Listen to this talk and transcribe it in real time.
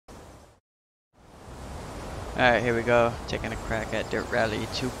Alright, here we go. Taking a crack at Dirt Rally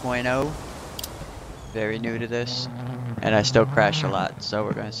 2.0. Very new to this. And I still crash a lot, so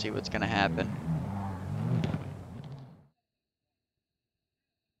we're gonna see what's gonna happen.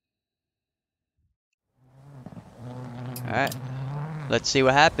 Alright, let's see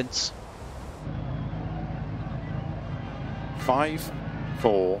what happens. 5,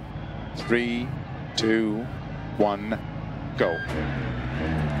 4, 3, 2, 1, go.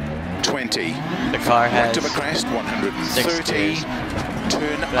 20. The car has right of a crest, 130. 6 gears,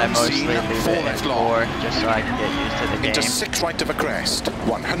 Turn but I mostly unseen, leave 4 it at left 4 long. just so I can get used to the game. Into 6 right of a crest,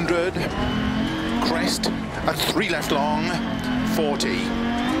 100. Crest at 3 left long, 40.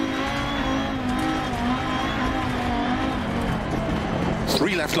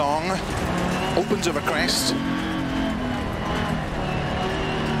 Three left long, opens of a crest.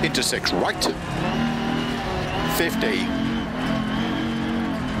 Into 6 right, 50.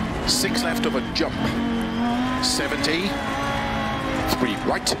 6 left of a jump, 70. 3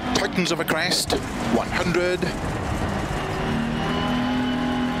 right, tightens of a crest, 100.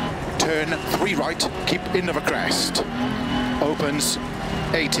 Turn 3 right, keep in of a crest, opens,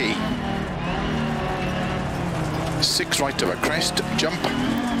 80. 6 right of a crest, jump,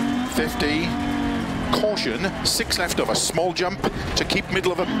 50. Caution, 6 left of a small jump to keep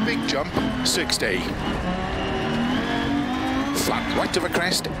middle of a big jump, 60. Flat right of a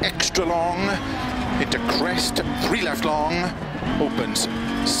crest, extra long, into crest, 3 left long, opens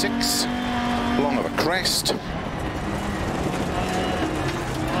 6, long of a crest,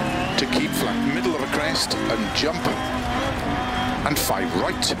 to keep flat middle of a crest and jump, and 5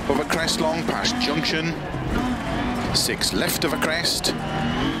 right of a crest long past junction, 6 left of a crest,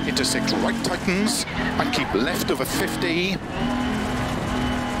 into 6 right tightens, and keep left of a 50,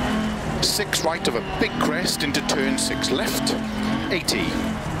 6 right of a big crest into turn 6 left, 80.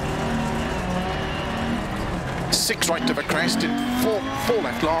 6 right of a crest in 4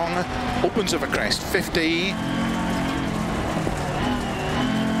 left long, opens of a crest, 50.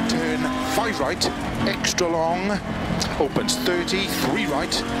 Turn 5 right, extra long, opens 30, 3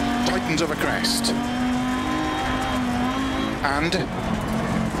 right, tightens of a crest. And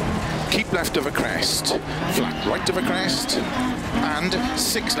keep left of a crest, flat right of a crest, and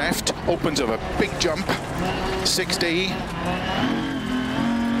 6 left, opens of a big jump, 60.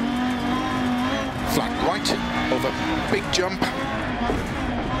 Flat right of a big jump,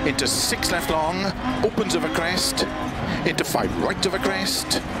 into 6 left long, opens of a crest, into 5 right of a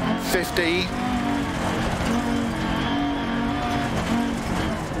crest, 50.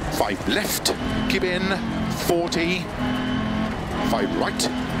 5 left, keep in, 40. 5 right,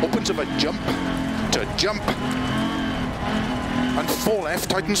 opens of a jump, to jump, and 4 left,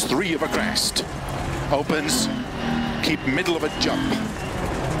 tightens 3 of a crest, opens, keep middle of a jump,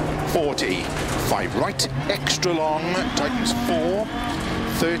 40, 5 right, extra long, tightens 4,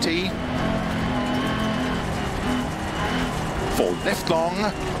 30, 4 left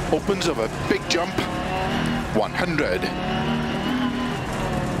long, opens of a big jump, 100.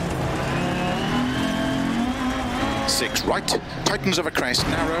 6 right, tightens of a crest,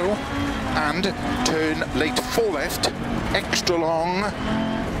 narrow, and turn late 4 left, extra long,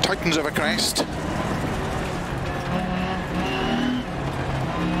 tightens of a crest,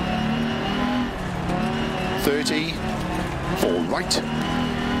 30, 4 right,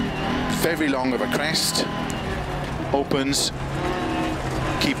 very long of a crest, opens,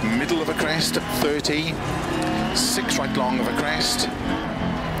 keep middle of a crest, 30, 6 right long of a crest,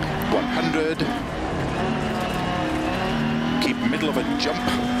 100, keep middle of a jump,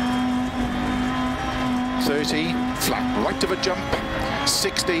 30, flat right of a jump,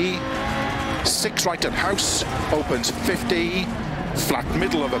 60, 6 right at house, opens 50, flat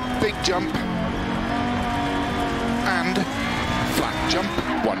middle of a big jump, and flat jump,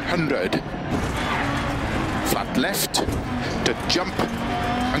 100. Flat left to jump,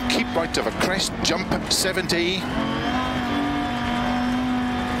 and keep right of a crest, jump, 70.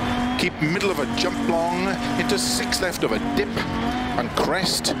 Keep middle of a jump long, into 6 left of a dip, and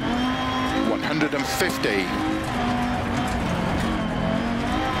crest, 150.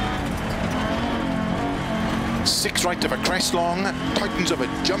 Six right of a crest long, tightens of a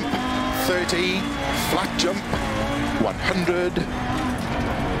jump, 30, flat jump, 100.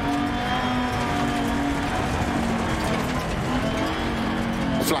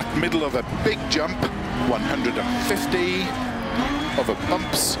 Flat middle of a big jump, 150, of a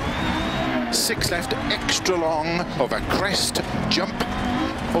bumps, 6 left extra long of a crest, jump,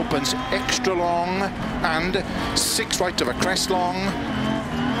 opens extra long, and 6 right of a crest long,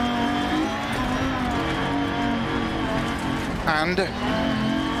 and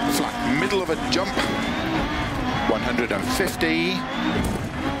flat middle of a jump, 150,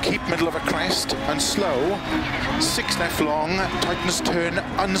 keep middle of a crest and slow, 6 left long, tightens turn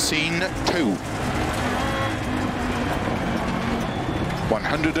unseen 2,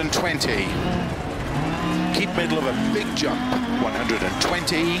 120, keep middle of a big jump,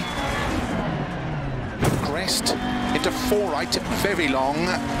 120, crest into 4 right, very long,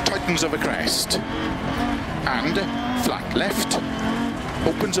 tightens of a crest, and flat left,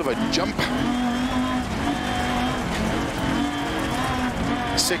 opens of a jump,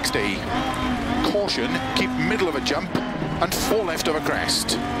 60, caution, keep middle of a jump and 4 left of a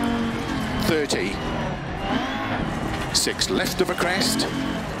crest, 30, 6 left of a crest,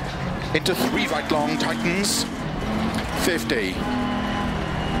 into 3 right long, tightens, 50,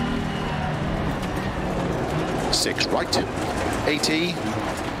 6 right, 80,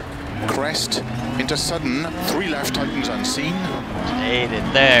 crest, into sudden, 3 left, tightens unseen. Ate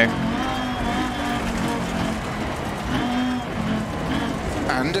it there.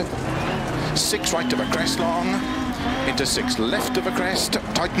 And 6 right of a crest long, into 6 left of a crest,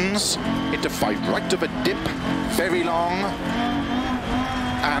 tightens, into 5 right of a dip, very long,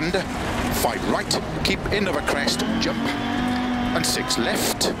 and 5 right, keep in of a crest, jump, and 6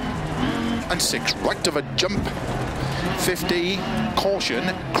 left, and 6 right of a jump, 50,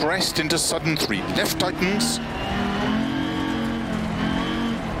 caution, crest into sudden 3 left, tightens,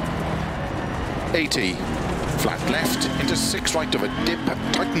 80, flat left into 6 right of a dip,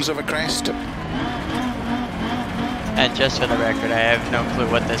 tightens of a crest. And just for the record, I have no clue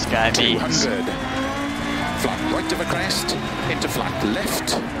what this guy means. 200, flat right of a crest into flat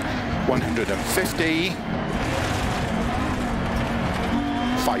left, 150,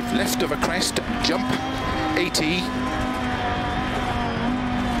 5 left of a crest, jump, 80,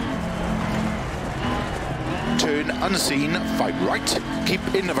 turn unseen, 5 right, keep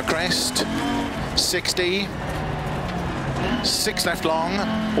in of a crest, 60, 6 left long,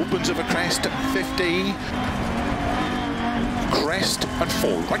 opens of a crest, 50, crest and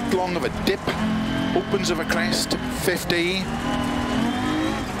 4 right long of a dip, opens of a crest, 50,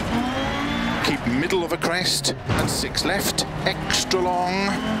 keep middle of a crest and 6 left, extra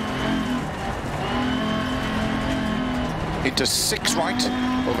long, into 6 right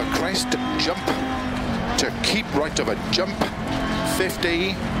of a crest, jump, to keep right of a jump,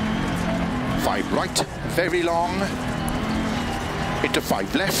 50, 5 right, very long, into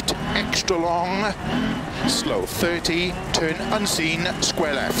 5 left, extra long, slow 30, turn unseen,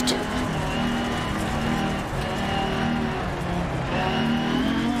 square left.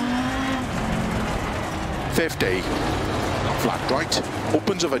 50, flat right,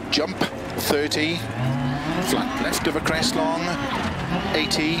 opens of a jump, 30, flat left of a crest long,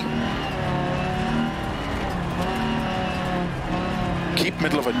 80, keep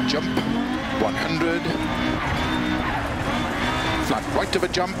middle of a jump, 100, flat right of a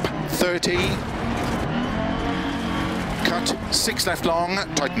jump, 30, cut, 6 left long,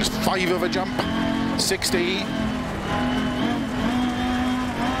 tightens 5 of a jump, 60,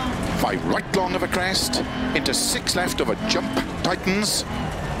 5 right long of a crest, into 6 left of a jump, tightens,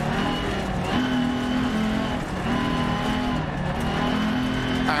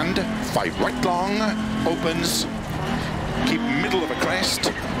 and 5 right long, opens, keep middle of a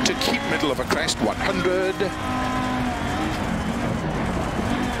crest, to keep middle of a crest, 100,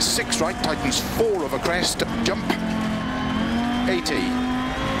 6 right, tightens 4 of a crest, jump, 80,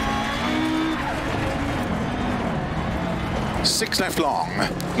 6 left long,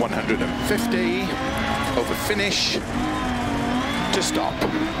 150, over finish, to stop.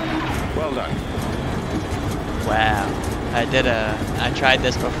 Well done. Wow. I tried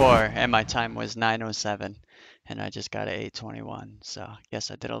this before and my time was 9:07 and I just got an 8:21, so I guess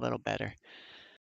I did a little better.